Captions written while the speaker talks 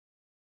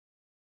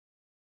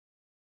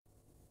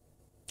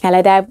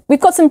Hello there. We've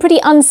got some pretty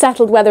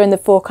unsettled weather in the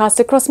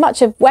forecast across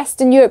much of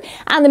Western Europe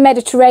and the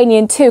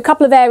Mediterranean too. A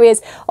couple of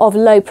areas of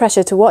low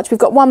pressure to watch. We've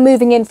got one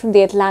moving in from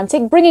the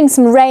Atlantic, bringing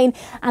some rain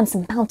and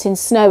some mountain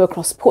snow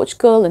across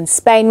Portugal and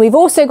Spain. We've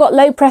also got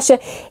low pressure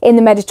in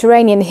the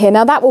Mediterranean here.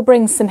 Now that will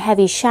bring some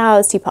heavy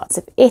showers to parts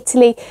of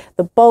Italy,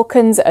 the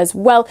Balkans as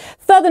well.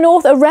 Further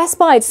north, a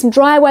respite, some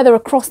dry weather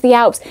across the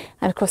Alps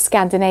and across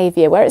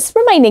Scandinavia, where it's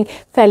remaining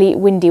fairly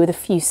windy with a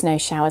few snow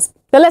showers.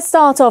 But let's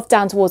start off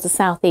down towards the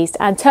southeast,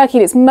 and Turkey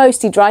looks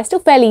mostly dry, still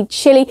fairly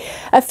chilly.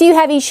 A few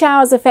heavy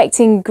showers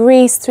affecting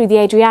Greece through the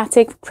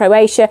Adriatic,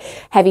 Croatia,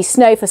 heavy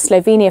snow for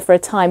Slovenia for a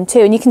time too.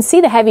 And you can see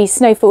the heavy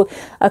snowfall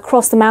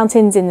across the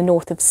mountains in the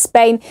north of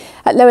Spain.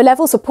 At lower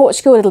levels for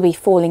Portugal, it'll be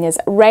falling as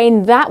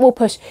rain. That will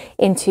push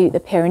into the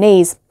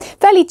Pyrenees.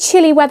 Fairly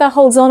chilly weather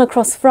holds on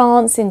across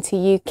France, into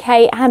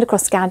UK and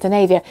across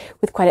Scandinavia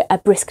with quite a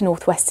brisk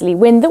northwesterly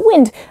wind. The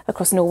wind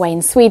across Norway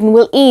and Sweden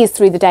will ease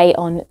through the day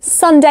on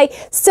Sunday.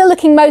 Still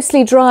looking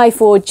mostly dry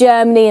for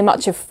Germany and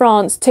much of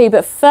France too,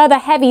 but further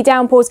heavy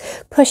downpours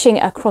pushing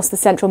across the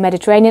central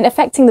Mediterranean,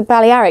 affecting the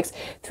Balearics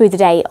through the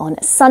day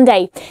on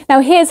Sunday.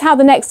 Now here's how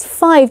the next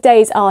 5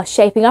 days are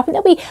shaping up, and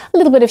there'll be a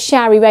little bit of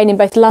showery rain in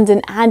both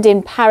London and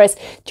in Paris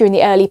during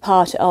the early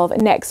part of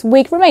next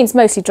week. Remains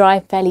mostly dry,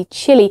 fairly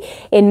chilly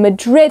in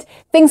Madrid.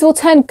 Things will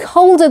turn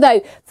colder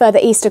though further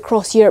east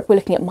across Europe. We're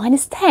looking at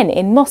 -10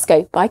 in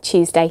Moscow by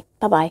Tuesday.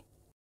 Bye-bye.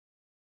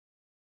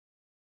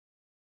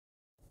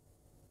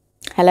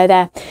 Hello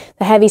there.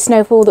 The heavy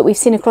snowfall that we've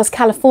seen across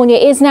California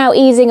is now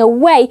easing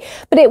away,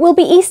 but it will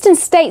be eastern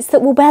states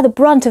that will bear the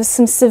brunt of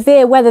some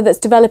severe weather that's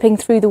developing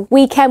through the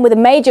weekend, with a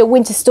major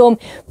winter storm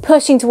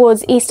pushing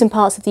towards eastern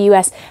parts of the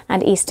US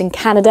and eastern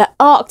Canada.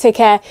 Arctic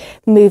air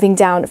moving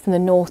down from the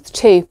north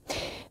too.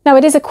 Now,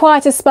 it is a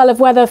quieter spell of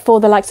weather for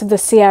the likes of the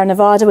Sierra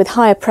Nevada, with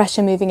higher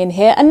pressure moving in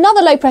here.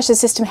 Another low pressure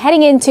system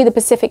heading into the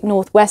Pacific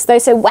Northwest, though,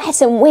 so wet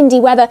and windy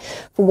weather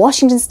for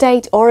Washington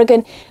State,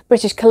 Oregon,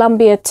 British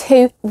Columbia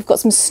too. We've got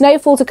some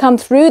snowfall to come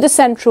through the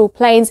central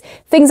plains.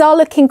 Things are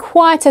looking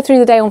quieter through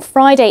the day on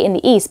Friday in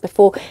the east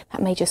before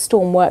that major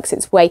storm works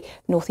its way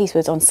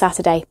northeastwards on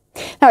Saturday.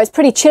 Now, it's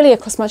pretty chilly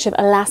across much of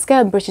Alaska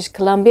and British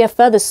Columbia.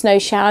 Further snow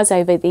showers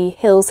over the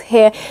hills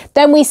here.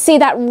 Then we see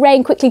that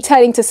rain quickly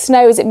turning to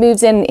snow as it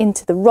moves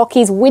into the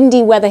Rockies.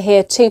 Windy weather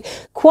here too.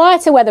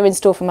 Quieter weather in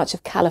store for much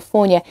of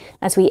California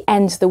as we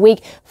end the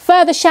week.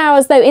 Further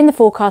showers though in the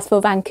forecast for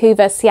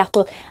Vancouver,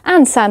 Seattle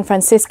and San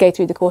Francisco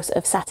through the course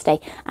of Saturday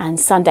and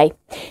Sunday.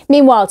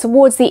 Meanwhile,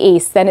 towards the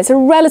east, then it's a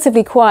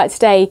relatively quiet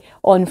day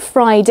on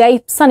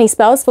Friday. Sunny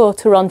spells for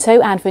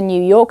Toronto and for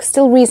New York.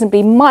 Still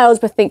reasonably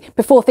mild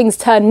before things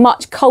turn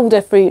much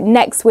colder through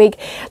next week.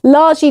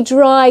 Largely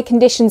dry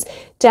conditions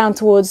down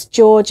towards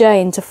Georgia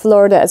into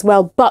Florida as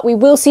well. But we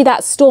will see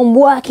that storm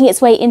working its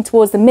way in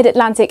towards the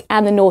mid-Atlantic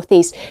and the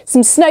northeast.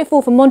 Some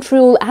snowfall for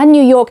Montreal and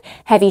New York.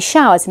 Heavy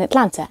showers in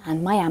Atlanta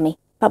and Miami.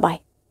 Bye-bye.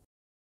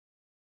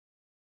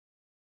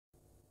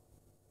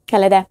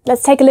 Hello there.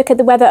 Let's take a look at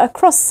the weather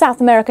across South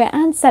America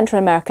and Central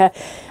America.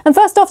 And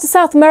first off to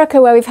South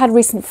America, where we've had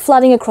recent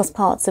flooding across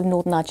parts of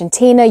northern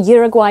Argentina,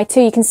 Uruguay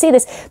too. You can see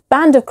this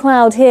band of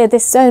cloud here,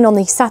 this zone on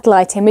the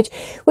satellite image,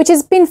 which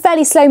has been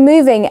fairly slow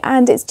moving,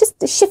 and it's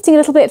just shifting a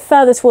little bit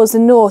further towards the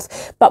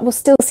north, but we'll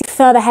still see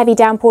further heavy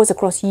downpours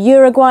across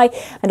Uruguay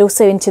and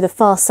also into the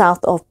far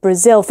south of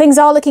Brazil. Things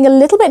are looking a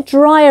little bit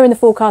drier in the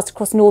forecast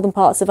across northern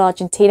parts of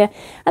Argentina,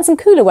 and some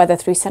cooler weather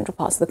through central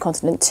parts of the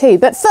continent too.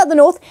 But further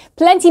north,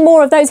 plenty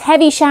more of those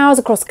heavy showers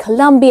across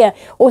Colombia,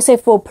 also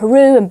for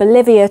Peru and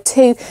Bolivia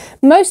too.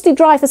 Mostly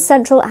dry for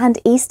central and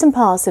eastern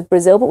parts of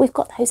Brazil, but we've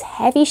got those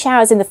heavy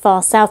showers in the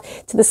far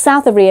south to the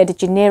south of Rio de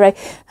Janeiro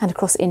and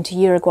across into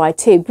Uruguay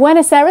too.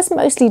 Buenos Aires,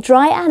 mostly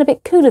dry and a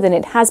bit cooler than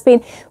it has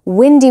been.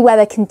 Windy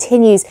weather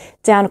continues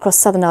down across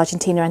southern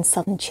Argentina and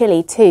southern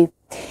Chile too.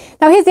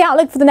 Now here's the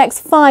outlook for the next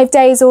 5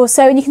 days or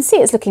so, and you can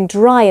see it's looking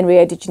dry in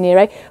Rio de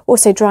Janeiro,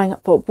 also drying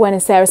up for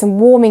Buenos Aires and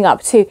warming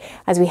up too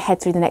as we head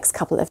through the next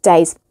couple of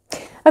days.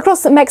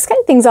 Across Mexico,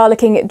 things are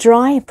looking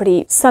dry,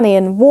 pretty sunny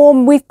and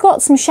warm. We've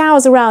got some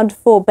showers around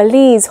for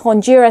Belize,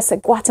 Honduras,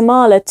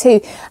 Guatemala too,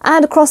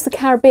 and across the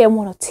Caribbean,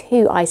 1 or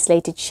 2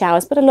 isolated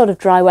showers, but a lot of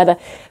dry weather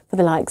for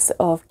the likes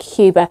of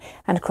Cuba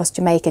and across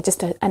Jamaica.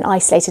 Just an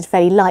isolated,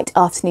 fairly light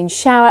afternoon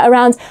shower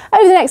around.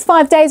 Over the next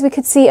 5 days, we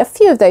could see a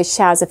few of those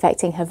showers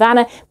affecting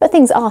Havana, but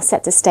things are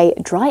set to stay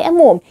dry and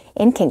warm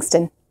in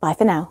Kingston. Bye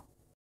for now.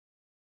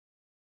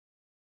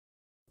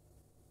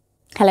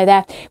 Hello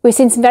there. We've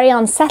seen some very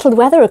unsettled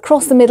weather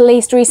across the Middle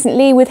East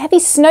recently, with heavy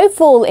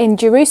snowfall in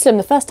Jerusalem,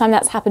 the first time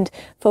that's happened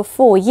for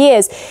 4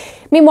 years.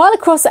 Meanwhile,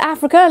 across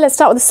Africa, let's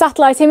start with the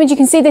satellite image. You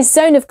can see this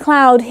zone of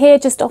cloud here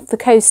just off the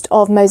coast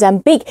of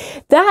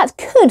Mozambique. That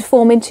could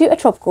form into a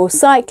tropical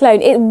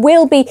cyclone. It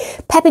will be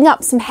pepping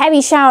up some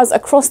heavy showers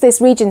across this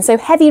region. So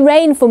heavy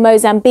rain for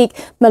Mozambique,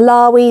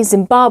 Malawi,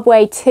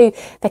 Zimbabwe too.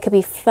 There could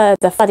be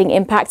further flooding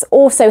impacts.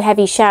 Also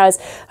heavy showers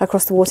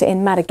across the water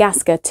in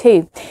Madagascar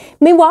too.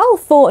 Meanwhile,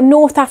 for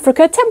North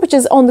Africa,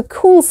 temperatures on the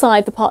cool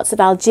side for parts of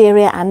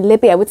Algeria and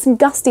Libya, with some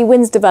gusty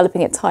winds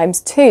developing at times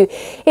too.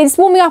 It's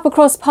warming up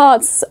across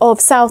parts of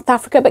South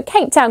Africa, but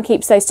Cape Town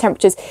keeps those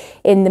temperatures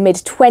in the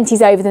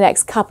mid-20s over the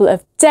next couple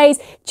of days.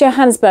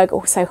 Johannesburg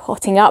also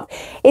hotting up.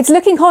 It's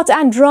looking hot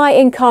and dry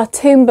in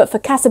Khartoum, but for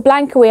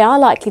Casablanca we are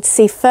likely to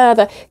see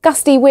further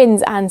gusty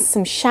winds and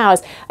some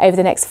showers over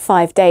the next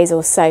 5 days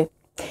or so.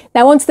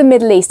 Now on to the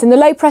Middle East, and the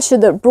low pressure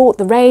that brought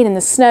the rain and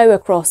the snow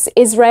across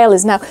Israel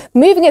is now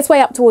moving its way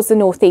up towards the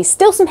northeast.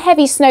 Still some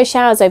heavy snow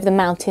showers over the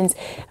mountains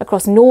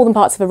across northern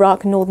parts of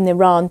Iraq and northern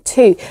Iran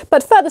too.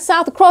 But further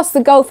south across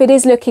the Gulf it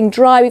is looking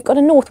dry. We've got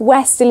a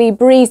northwesterly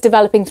breeze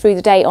developing through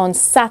the day on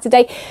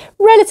Saturday.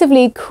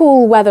 Relatively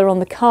cool weather on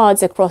the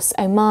cards across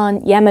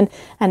Oman, Yemen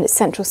and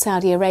central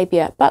Saudi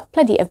Arabia, but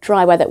plenty of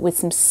dry weather with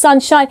some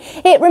sunshine.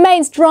 It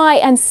remains dry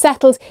and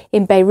settled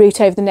in Beirut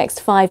over the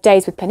next 5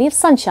 days with plenty of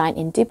sunshine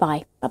in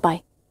Dubai.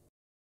 Bye-bye.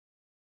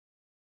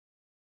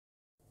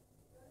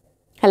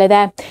 Hello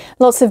there.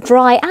 Lots of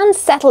dry and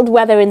settled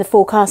weather in the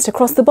forecast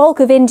across the bulk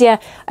of India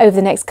over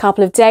the next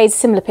couple of days.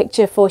 Similar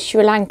picture for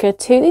Sri Lanka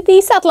too.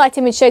 The satellite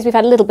image shows we've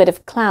had a little bit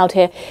of cloud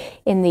here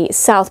in the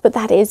south, but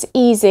that is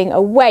easing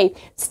away.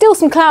 Still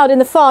some cloud in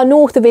the far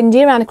north of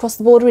India and across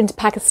the border into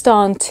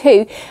Pakistan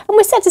too. And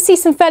we're set to see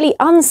some fairly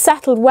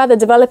unsettled weather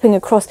developing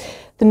across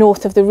the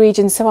north of the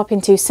region, so up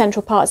into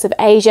central parts of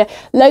Asia.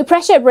 Low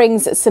pressure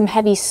brings some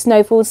heavy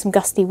snowfall, some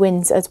gusty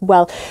winds as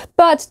well.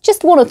 But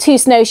just 1 or 2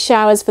 snow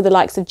showers for the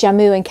likes of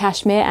Jammu and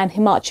Kashmir and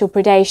Himachal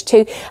Pradesh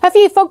too. A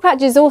few fog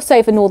patches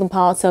also for northern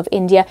parts of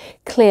India.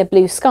 Clear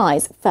blue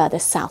skies further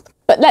south.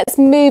 But let's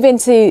move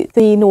into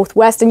the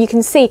northwest, and you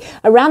can see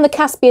around the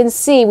Caspian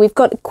Sea we've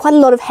got quite a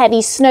lot of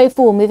heavy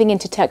snowfall moving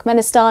into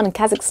Turkmenistan and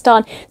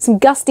Kazakhstan. Some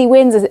gusty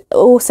winds are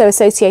also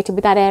associated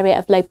with that area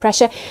of low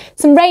pressure.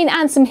 Some rain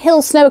and some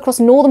hill snow across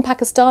northern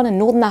Pakistan and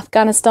northern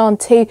Afghanistan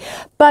too,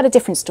 but a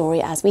different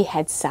story as we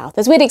head south.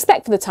 As we'd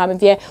expect for the time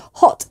of year,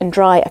 hot and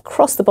dry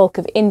across the bulk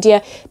of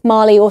India.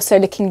 Mali also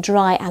looking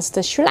dry, as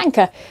does Sri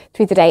Lanka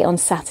through the day on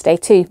Saturday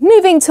too.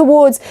 Moving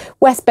towards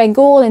West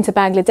Bengal into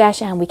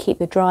Bangladesh, and we keep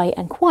the dry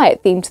and quiet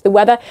theme to the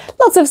weather.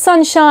 Lots of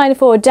sunshine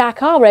for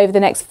Dhaka over the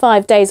next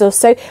 5 days or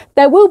so.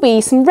 There will be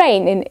some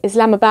rain in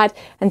Islamabad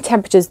and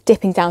temperatures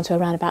dipping down to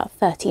around about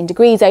 13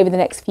 degrees over the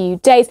next few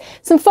days.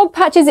 Some fog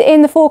patches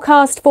in the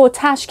forecast for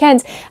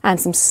Tashkent and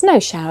some snow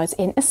showers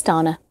in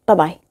Astana.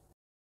 Bye-bye.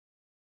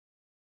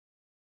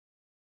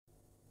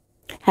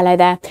 Hello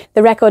there.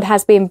 The record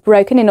has been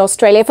broken in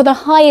Australia for the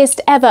highest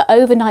ever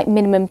overnight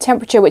minimum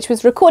temperature, which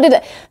was recorded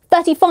at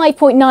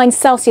 35.9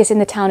 Celsius in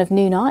the town of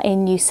Noonar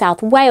in New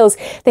South Wales.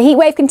 The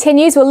heatwave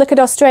continues. We'll look at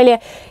Australia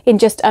in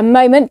just a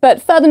moment,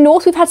 but further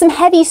north we've had some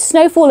heavy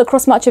snowfall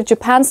across much of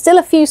Japan. Still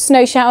a few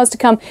snow showers to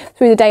come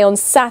through the day on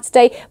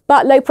Saturday,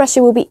 but low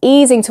pressure will be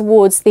easing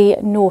towards the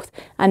north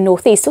and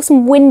northeast. Still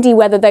some windy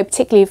weather though,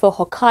 particularly for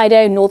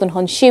Hokkaido, northern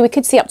Honshu. We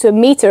could see up to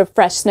 1 metre of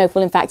fresh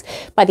snowfall, in fact,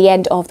 by the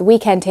end of the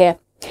weekend here.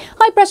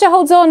 High pressure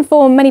holds on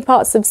for many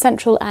parts of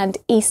central and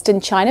eastern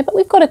China, but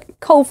we've got a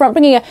cold front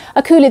bringing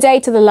a cooler day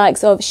to the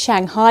likes of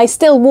Shanghai.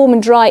 Still warm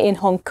and dry in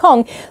Hong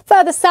Kong.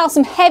 Further south,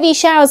 some heavy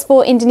showers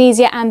for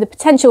Indonesia and the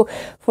potential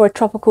for a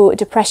tropical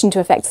depression to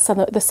affect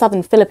the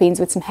southern Philippines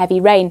with some heavy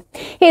rain.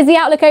 Here's the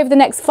outlook over the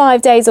next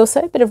 5 days or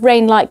so. A bit of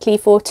rain likely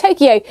for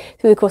Tokyo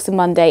through the course of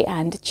Monday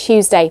and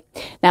Tuesday.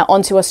 Now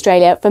on to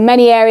Australia. For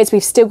many areas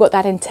we've still got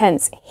that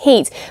intense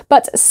heat,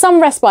 but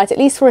some respite, at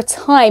least for a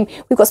time.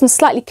 We've got some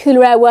slightly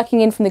cooler air working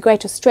in from the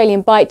Great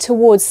Australian Bight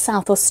towards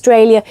South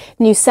Australia,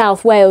 New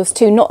South Wales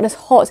too. Not as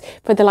hot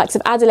for the likes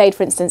of Adelaide,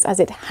 for instance, as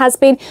it has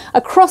been.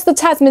 Across the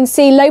Tasman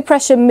Sea, low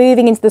pressure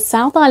moving into the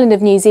South Island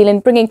of New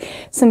Zealand, bringing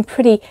some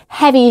pretty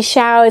heavy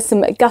showers,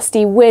 some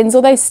gusty winds,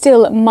 although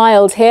still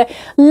mild here.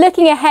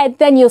 Looking ahead,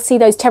 then you'll see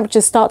those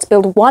temperatures start to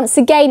build once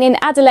again in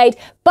Adelaide,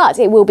 but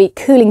it will be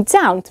cooling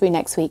down through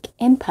next week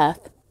in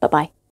Perth. Bye-bye.